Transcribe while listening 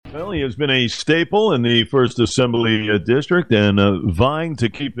Well, he has been a staple in the First Assembly District and vying to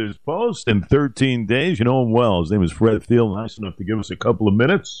keep his post in 13 days. You know him well. His name is Fred Thiel, nice enough to give us a couple of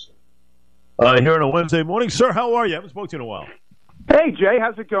minutes here on a Wednesday morning. Sir, how are you? I haven't spoken to you in a while. Hey, Jay,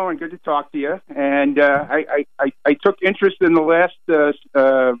 how's it going? Good to talk to you. And I took interest in the last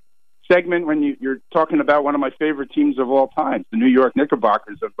segment when you're talking about one of my favorite teams of all time, the New York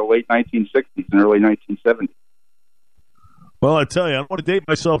Knickerbockers of the late 1960s and early 1970s. Well, I tell you, I don't want to date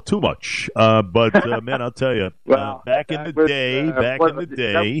myself too much, but man, I'll tell you, back in the day, that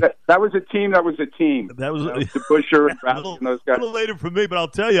was a team. That was a team. That was the Busher and Bradley and those guys. A little later for me, but I'll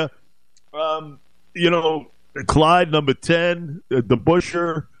tell you, Clyde, number 10, the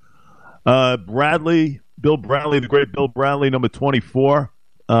Busher, Bradley, Bill Bradley, the great Bill Bradley, number 24.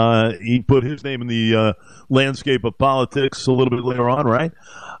 He put his name in the landscape of politics a little bit later on, right?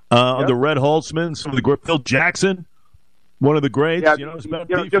 Under Red Holtzman, some of the great Phil Jackson. One of the greats, it's about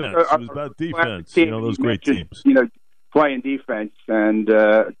defense. It was about defense, those great teams. Playing defense, and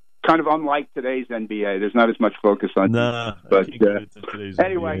kind of unlike today's NBA. There's not as much focus on defense. But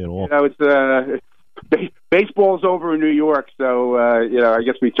anyway, it's baseball's over in New York, so, I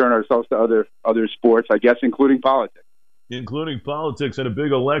guess we turn ourselves to other sports, I guess, including politics. Including politics and a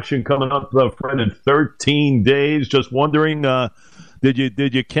big election coming up, Fred, in 13 days. Just wondering, did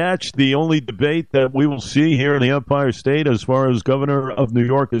you catch the only debate that we will see here in the Empire State as far as governor of New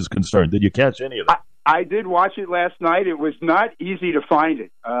York is concerned? Did you catch any of that? I did watch it last night. It was not easy to find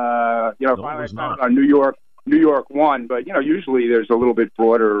it. Finally I found it on New York One, but usually there's a little bit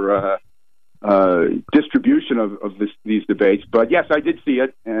broader distribution of these debates. But yes, I did see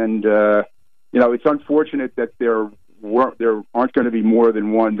it, and it's unfortunate that there aren't going to be more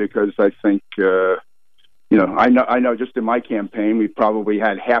than one, because I think I know just in my campaign we probably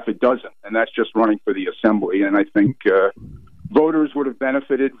had half a dozen, and that's just running for the assembly. And I think voters would have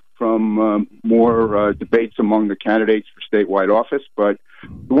benefited from more debates among the candidates for statewide office. But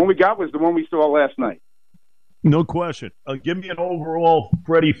the one we got was the one we saw last night. No question. Give me an overall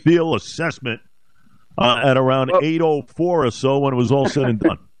Freddie Thiel assessment at around 8:04 or so when it was all said and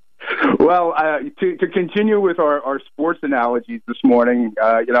done. Well, to continue with our sports analogies this morning,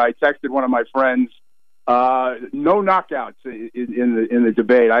 I texted one of my friends. No knockouts in the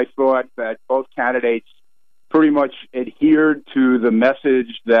debate. I thought that both candidates pretty much adhered to the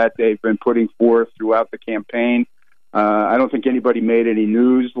message that they've been putting forth throughout the campaign. I don't think anybody made any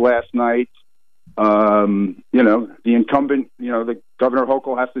news last night. The incumbent, the Governor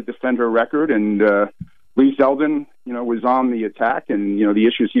Hochul has to defend her record, and Lee Zeldin, was on the attack, and the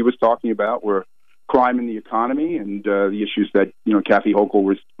issues he was talking about were crime in the economy, and the issues that Kathy Hochul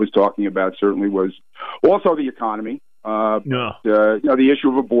was talking about certainly was also the economy. The issue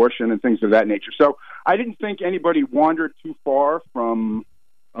of abortion and things of that nature. So I didn't think anybody wandered too far from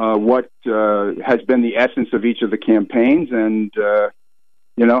what has been the essence of each of the campaigns, and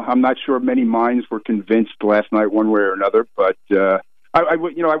I'm not sure many minds were convinced last night one way or another, but I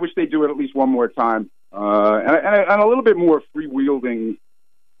wish they'd do it at least one more time, and a little bit more freewheeling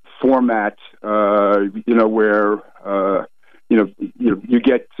format, where you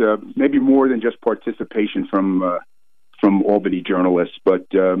get maybe more than just participation from Albany journalists. But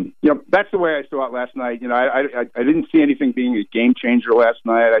that's the way I saw it last night. I didn't see anything being a game changer last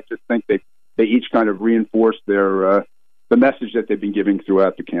night. I just think they each kind of reinforced the message that they've been giving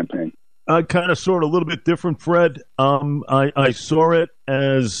throughout the campaign. Kind of sort of a little bit different, Fred. I saw it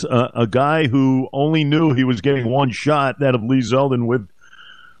as a guy who only knew he was getting one shot, that of Lee Zeldin with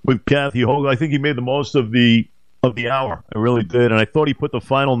Kathy Hochul. I think he made the most of the hour. I really did. And I thought he put the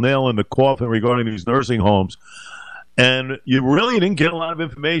final nail in the coffin regarding these nursing homes. And you really didn't get a lot of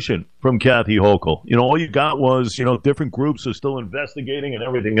information from Kathy Hochul. All you got was, different groups are still investigating and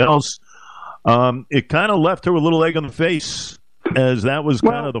everything else. It kind of left her a little egg on the face, as that was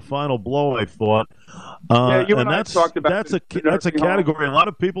kind of the final blow, I thought. That's a category a lot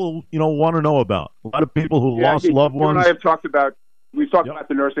of people, want to know about. A lot of people who lost loved ones. You and I have talked about about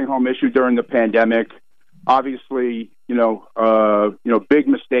the nursing home issue during the pandemic. Obviously, big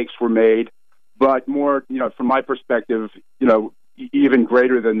mistakes were made, but more, from my perspective, even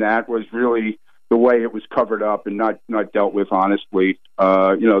greater than that was really the way it was covered up and not dealt with honestly.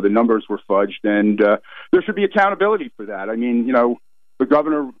 The numbers were fudged, and there should be accountability for that. I mean, the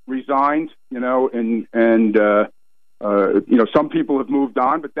governor resigned, and some people have moved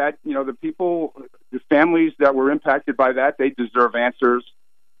on, but that, the families that were impacted by that, they deserve answers.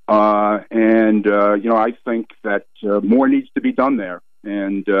 I think that more needs to be done there.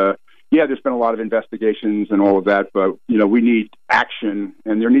 And there's been a lot of investigations and all of that, but we need action,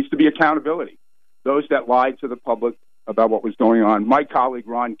 and there needs to be accountability. Those that lied to the public about what was going on. My colleague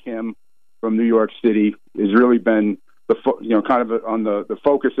Ron Kim from New York City has really been kind of on the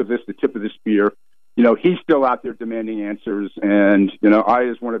focus of this, the tip of the spear. He's still out there demanding answers, and I,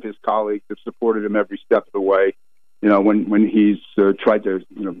 as one of his colleagues, have supported him every step of the way. When he's tried to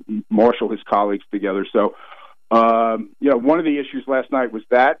marshal his colleagues together. So, one of the issues last night was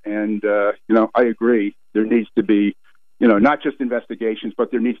that, and I agree. There needs to be, not just investigations,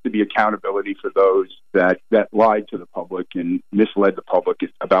 but there needs to be accountability for those that lied to the public and misled the public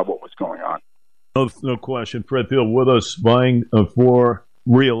about what was going on. No question. Fred Thiel with us, vying for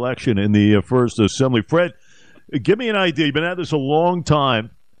re-election in the First Assembly. Fred, give me an idea. You've been at this a long time.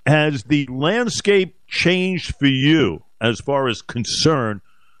 Has the landscape changed for you as far as concern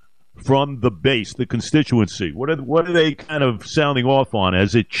from the base, the constituency? What are they kind of sounding off on?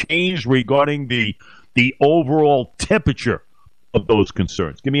 Has it changed regarding the overall temperature of those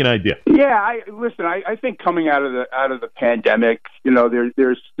concerns? Give me an idea. Yeah, I think coming out of the pandemic,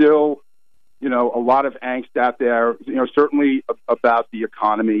 there's still a lot of angst out there. Certainly about the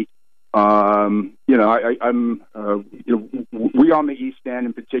economy. We on the East End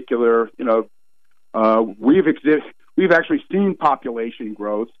in particular, we've actually seen population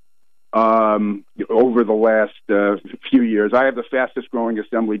growth over the last few years. I have the fastest growing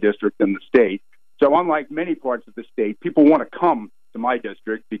assembly district in the state. So unlike many parts of the state, people want to come to my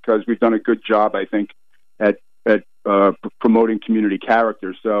district because we've done a good job, I think, at promoting community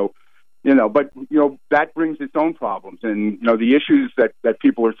character. So, but that brings its own problems, and the issues that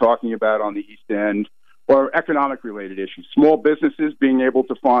people are talking about on the East End are economic related issues. Small businesses being able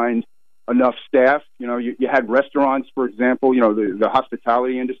to find enough staff. You had restaurants, for example, the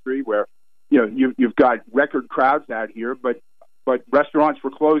hospitality industry where you've got record crowds out here, but restaurants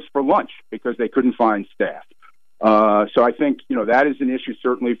were closed for lunch because they couldn't find staff. So I think that is an issue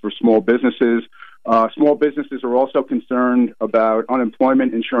certainly for small businesses. Small businesses are also concerned about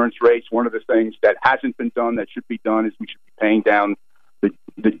unemployment insurance rates. One of the things that hasn't been done that should be done is we should be paying down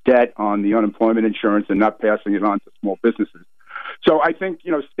the debt on the unemployment insurance and not passing it on to small businesses. So I think,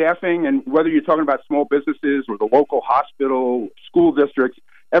 staffing, and whether you're talking about small businesses or the local hospital, school districts,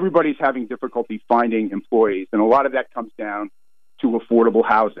 everybody's having difficulty finding employees. And a lot of that comes down to affordable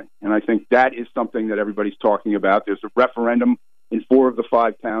housing. And I think that is something that everybody's talking about. There's a referendum in 4 of the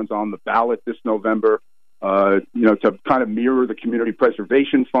 5 towns on the ballot this November, to kind of mirror the Community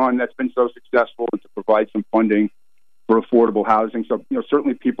Preservation Fund that's been so successful and to provide some funding for affordable housing. So,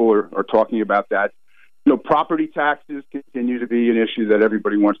 certainly people are talking about that. Property taxes continue to be an issue that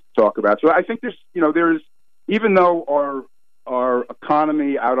everybody wants to talk about. So I think there's even though our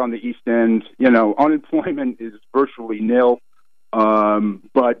economy out on the East End, unemployment is virtually nil,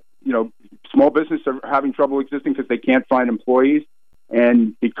 but small businesses are having trouble existing because they can't find employees,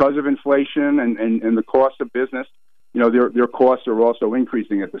 and because of inflation and the cost of business, their costs are also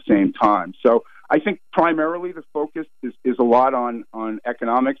increasing at the same time. So I think primarily the focus is a lot on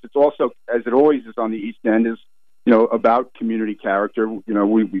economics. It's also, as it always is on the East End, is about community character.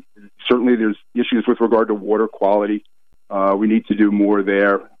 We certainly there's issues with regard to water quality. We need to do more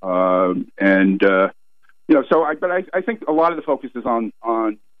there, I think a lot of the focus is on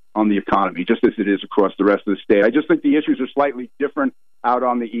the economy, just as it is across the rest of the state. I just think the issues are slightly different out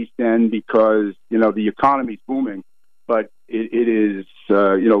on the East End because, the economy's booming, but it is,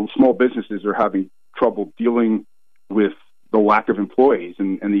 small businesses are having trouble dealing with the lack of employees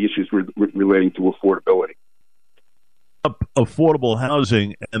and the issues relating to affordability. Affordable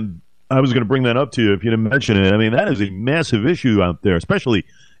housing, and I was going to bring that up to you if you didn't mention it. I mean, that is a massive issue out there, especially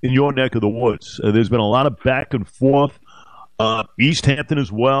in your neck of the woods. There's been a lot of back and forth. East Hampton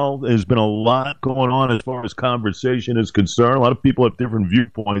as well. There's been a lot going on as far as conversation is concerned. A lot of people have different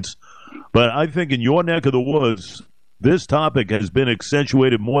viewpoints. But I think in your neck of the woods, this topic has been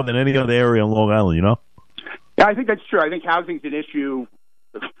accentuated more than any other area on Long Island, Yeah, I think that's true. I think housing's an issue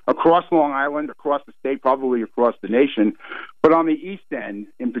across Long Island, across the state, probably across the nation. But on the East End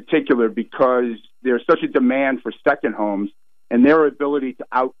in particular, because there's such a demand for second homes, and their ability to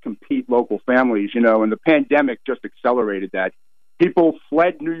outcompete local families, and the pandemic just accelerated that. People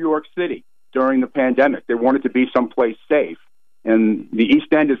fled New York City during the pandemic. They wanted to be someplace safe, and the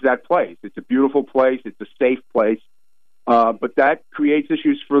East End is that place. It's a beautiful place. It's a safe place, but that creates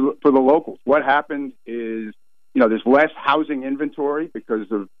issues for the locals. What happened is, there's less housing inventory because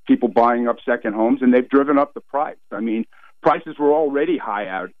of people buying up second homes, and they've driven up the price. I mean, prices were already high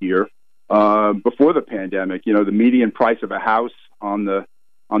out here. Before the pandemic, the median price of a house on the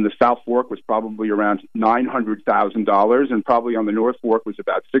South Fork was probably around $900,000, and probably on the North Fork was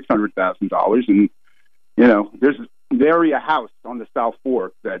about $600,000. And there's nary a house on the South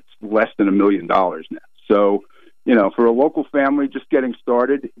Fork that's less than $1 million now. So for a local family just getting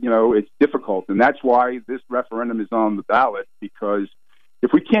started, it's difficult. And that's why this referendum is on the ballot, because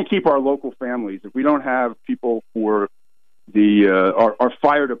if we can't keep our local families, if we don't have people for our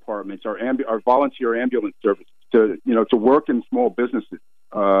fire departments, our volunteer ambulance services to work in small businesses,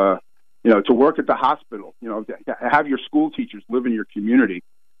 to work at the hospital, to have your school teachers live in your community,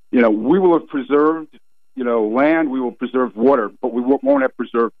 we will have preserved, land, we will preserve water, but we won't have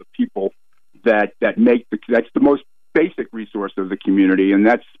preserved the people that's the most basic resource of the community. And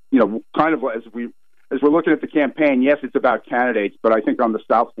that's, kind of as we're looking at the campaign, yes, it's about candidates, but I think on the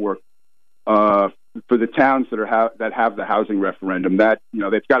South Fork, for the towns that have the housing referendum, that,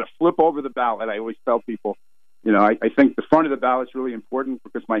 they've got to flip over the ballot. I always tell people, I think the front of the ballot is really important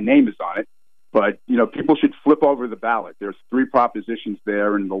because my name is on it, but, people should flip over the ballot. There's 3 propositions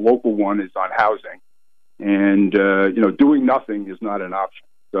there, and the local one is on housing. And, doing nothing is not an option.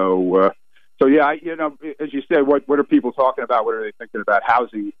 So yeah, as you said, what are people talking about? What are they thinking about?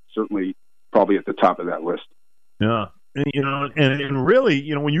 Housing certainly probably at the top of that list. Yeah. And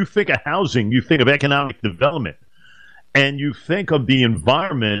really, when you think of housing, you think of economic development, and you think of the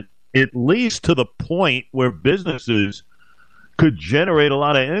environment, at least to the point where businesses could generate a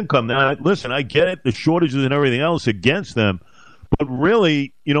lot of income. Now, listen, I get it, the shortages and everything else against them, but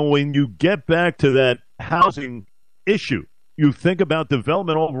really, when you get back to that housing issue, you think about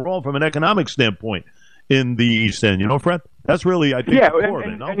development overall from an economic standpoint in the East End, Fred? That's really, I think, the core of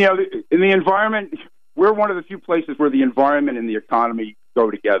it, no? And, in the environment, we're one of the few places where the environment and the economy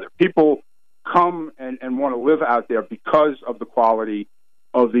go together. People come and want to live out there because of the quality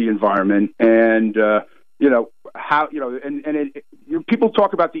of the environment. And, people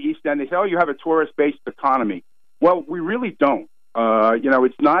talk about the East End. They say, oh, you have a tourist-based economy. Well, we really don't.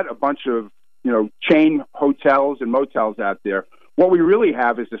 It's not a bunch of, chain hotels and motels out there. What we really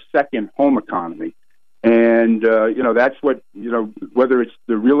have is a second home economy. And, that's what, whether it's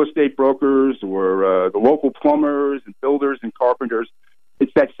the real estate brokers or the local plumbers and builders and carpenters,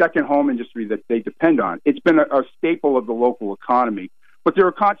 it's that second home industry that they depend on. It's been a staple of the local economy, but there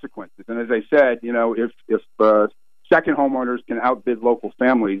are consequences. And as I said, if second homeowners can outbid local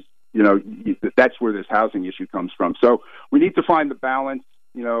families, that's where this housing issue comes from. So we need to find the balance.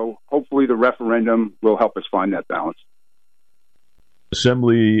 Hopefully the referendum will help us find that balance.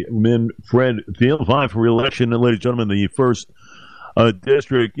 Assemblyman Fred Thiel, vying for re-election, and ladies and gentlemen, the first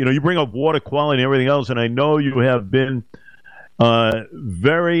district. You bring up water quality and everything else, and I know you have been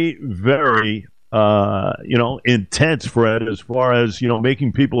very, very, intense, Fred, as far as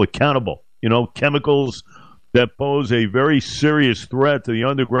making people accountable. Chemicals that pose a very serious threat to the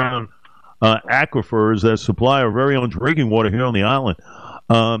underground aquifers that supply our very own drinking water here on the island.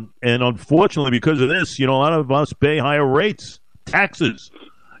 And unfortunately, because of this, a lot of us pay higher rates. Taxes,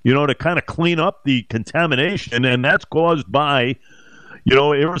 to kind of clean up the contamination, and that's caused by,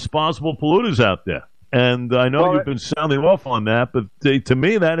 irresponsible polluters out there. And I know you've been sounding off on that, but to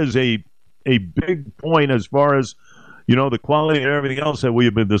me, that is a big point as far as, the quality and everything else that we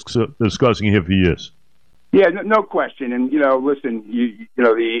have been discussing here for years. Yeah, no question. And, listen,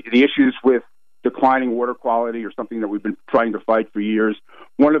 the issues with declining water quality are something that we've been trying to fight for years.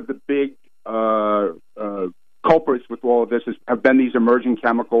 One of the big culprits with all of this have been these emerging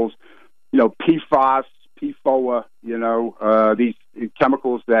chemicals, PFAS, PFOA, these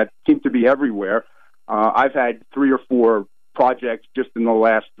chemicals that seem to be everywhere. I've had 3 or 4 projects just in the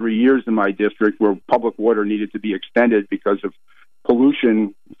last 3 years in my district where public water needed to be extended because of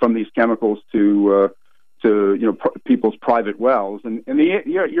pollution from these chemicals to people's private wells. And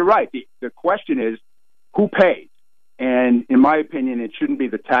you're right. The question is, who pays? And in my opinion, it shouldn't be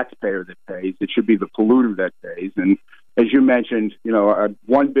the taxpayer that pays. It should be the polluter that pays. And as you mentioned,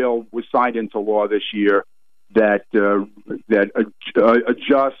 one bill was signed into law this year that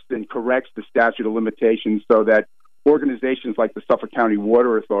adjusts and corrects the statute of limitations so that organizations like the Suffolk County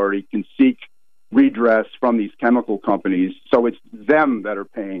Water Authority can seek redress from these chemical companies. So it's them that are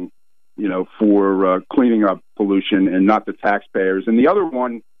paying, for cleaning up pollution and not the taxpayers. And the other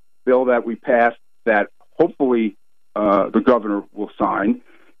one bill that we passed that hopefully the governor will sign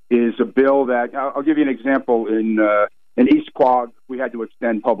is a bill that I'll give you an example. In East Quogue, we had to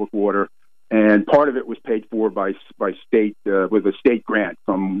extend public water, and part of it was paid for by state with a state grant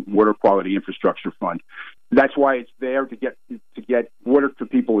from Water Quality Infrastructure Fund. That's why it's there to get water to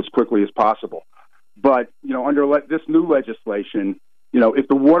people as quickly as possible. But under this new legislation, if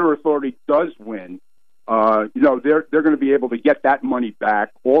the Water Authority does win, they're going to be able to get that money back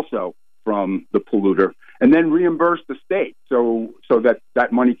also from the polluter, and then reimburse the state so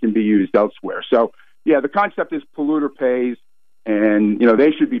that money can be used elsewhere. So, yeah, the concept is polluter pays. And,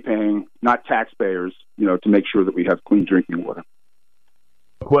 they should be paying, not taxpayers, to make sure that we have clean drinking water.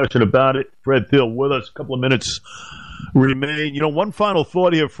 Question about it. Fred Thiel with us. A couple of minutes remain. One final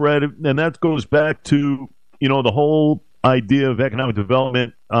thought here, Fred, and that goes back to, the whole idea of economic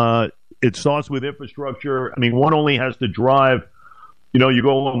development. It starts with infrastructure. I mean, one only has to drive. You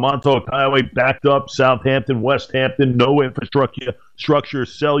go along Montauk Highway, backed up, Southampton, West Hampton, no infrastructure,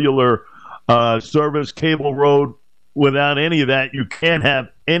 cellular service, cable road. Without any of that, you can't have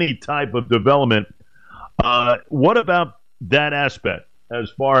any type of development. What about that aspect as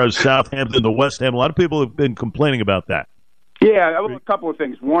far as Southampton, the West Ham? A lot of people have been complaining about that. Yeah, a couple of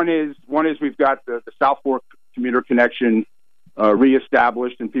things. One is we've got the South Fork commuter connection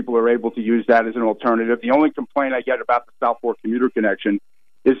reestablished, and people are able to use that as an alternative. The only complaint I get about the South Fork commuter connection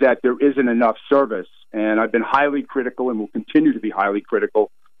is that there isn't enough service, and I've been highly critical and will continue to be highly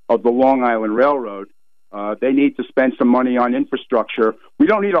critical of the Long Island Railroad. They need to spend some money on infrastructure. We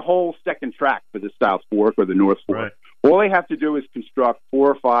don't need a whole second track for the South Fork or the North Fork. Right. All they have to do is construct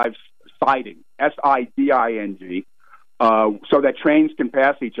 4 or 5 sidings, SIDING, so that trains can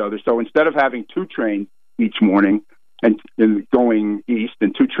pass each other. So instead of having 2 trains each morning and going east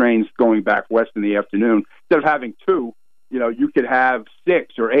and 2 trains going back west in the afternoon, instead of having 2, you could have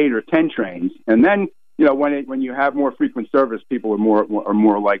 6 or 8 or 10 trains. And then, when you have more frequent service, people are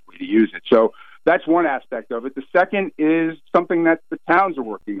more likely to use it. So that's one aspect of it. The second is something that the towns are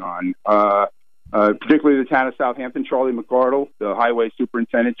working on, particularly the town of Southampton. Charlie McArdle, the highway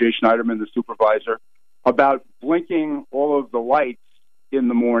superintendent, Jay Schneiderman, the supervisor, about blinking all of the lights in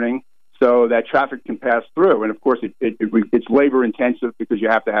the morning so that traffic can pass through. And, of course, it's labor-intensive because you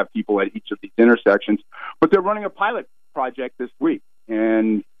have to have people at each of these intersections. But they're running a pilot project this week.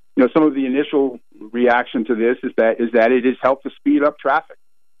 And, some of the initial reaction to this is that it has helped to speed up traffic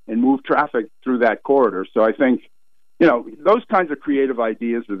and move traffic through that corridor. So I think, those kinds of creative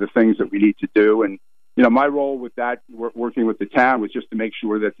ideas are the things that we need to do. And, my role with that, working with the town, was just to make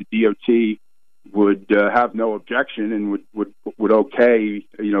sure that the DOT would have no objection and would okay,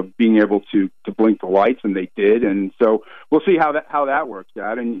 being able to blink the lights, and they did. And so we'll see how that works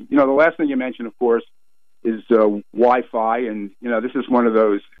out. And, the last thing you mentioned, of course, is Wi-Fi. And, this is one of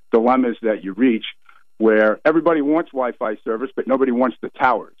those dilemmas that you reach where everybody wants Wi-Fi service, but nobody wants the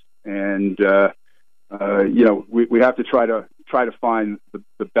towers. And, we have to try to find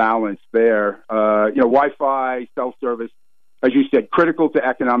the balance there. Wi-Fi, cell service, as you said, critical to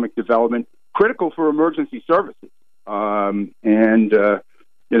economic development, critical for emergency services. So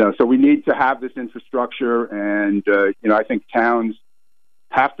we need to have this infrastructure. And, I think towns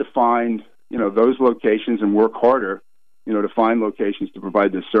have to find, those locations and work harder, to find locations to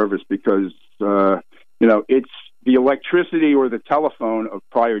provide this service because, it's the electricity or the telephone of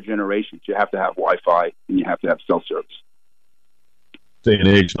prior generations. You have to have Wi-Fi and you have to have cell service. Day and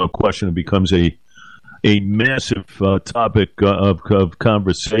age, no question, it becomes a massive topic of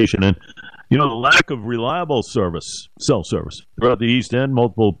conversation. And, the lack of reliable cell service throughout the East End,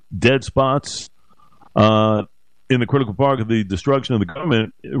 multiple dead spots in the critical part of the destruction of the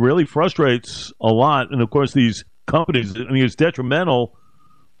government, it really frustrates a lot. And, of course, these companies, it's detrimental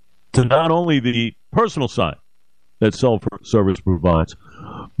to not only the personal side that cell service provides,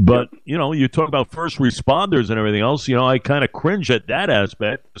 but, you talk about first responders and everything else. I kind of cringe at that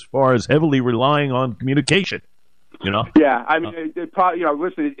aspect as far as heavily relying on communication. Yeah,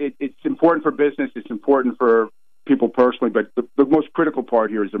 listen, it's important for business. It's important for people personally, but the most critical part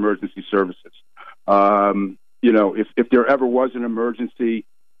here is emergency services. If there ever was an emergency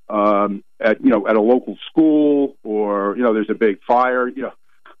at a local school or, there's a big fire,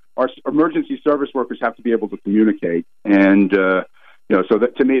 our emergency service workers have to be able to communicate. And, so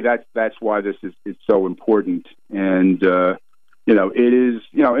that, to me, that's why this is so important. And, it is,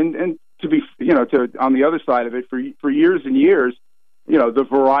 and to be, on the other side of it, for years and years, the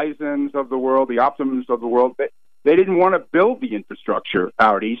Verizons of the world, the Optimums of the world, they didn't want to build the infrastructure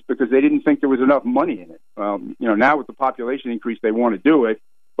out east because they didn't think there was enough money in it. Now with the population increase, they want to do it,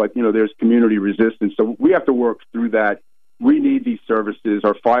 but, there's community resistance. So we have to work through that. We need these services.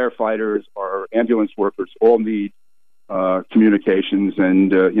 Our firefighters, our ambulance workers all need communications.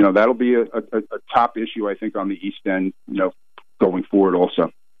 And, that'll be a top issue, I think, on the East End, going forward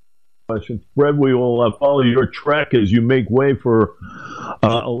also. Question. Fred, we will follow your track as you make way for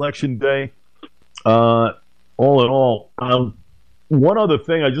Election Day. All in all, one other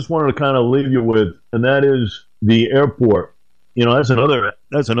thing I just wanted to kind of leave you with, and that is the airport. That's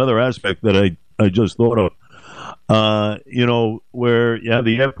another aspect that I just thought of. Where you have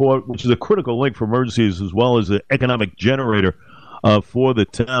the airport, which is a critical link for emergencies as well as an economic generator for the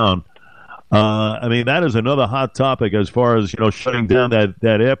town. I mean, that is another hot topic as far as shutting down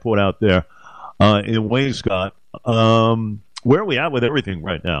that airport out there in Waynescott. Where are we at with everything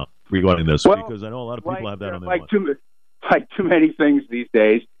right now regarding this? Well, because I know a lot of people have that on their like mind. Like too many things these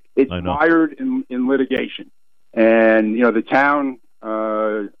days, it's mired in litigation, and the town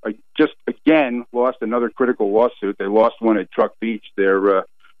just again lost another critical lawsuit. They lost one at Truck Beach. Their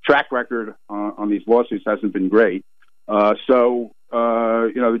track record on these lawsuits hasn't been great. So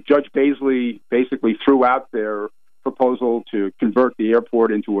Judge Baisley basically threw out their proposal to convert the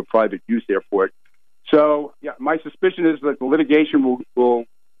airport into a private use airport. So yeah, my suspicion is that the litigation will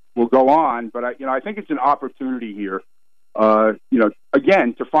go on, but I think it's an opportunity here,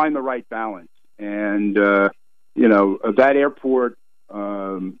 again, to find the right balance. And that airport,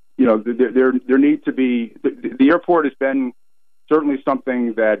 there needs to be the airport has been certainly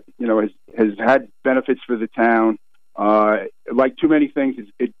something that has had benefits for the town. Like too many things,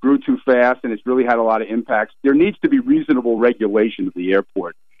 it grew too fast, and it's really had a lot of impacts. There needs to be reasonable regulation of the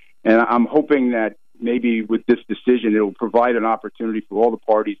airport, and I'm hoping that maybe with this decision, it'll provide an opportunity for all the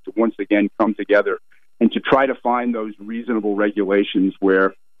parties to once again come together and to try to find those reasonable regulations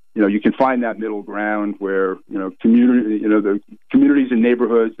where you can find that middle ground where the communities and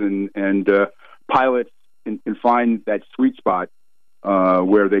neighborhoods and pilots can find that sweet spot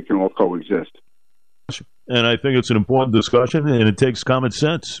where they can all coexist. And I think it's an important discussion, and it takes common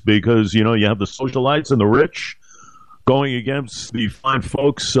sense because you have the socialites and the rich going against the fine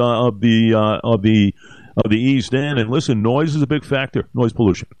folks of the East End. And listen, noise is a big factor. Noise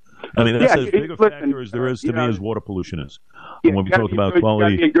pollution. I mean, that's as big a factor as there is to me as water pollution is. Yeah, when we talk about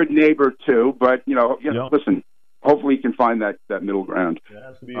quality, you got to be a good neighbor too. But listen, hopefully you can find that middle ground. There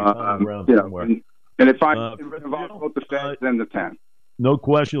has to be a common ground somewhere. And it involves both the feds and the town. No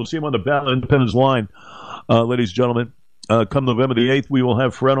question. You'll see him on the Battle Independence line, ladies and gentlemen. Come November the 8th, we will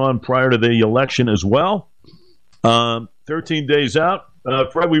have Fred on prior to the election as well. 13 days out.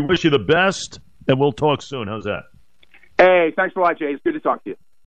 Fred, we wish you the best, and we'll talk soon. How's that? Hey, thanks a lot, Jay. It's good to talk to you.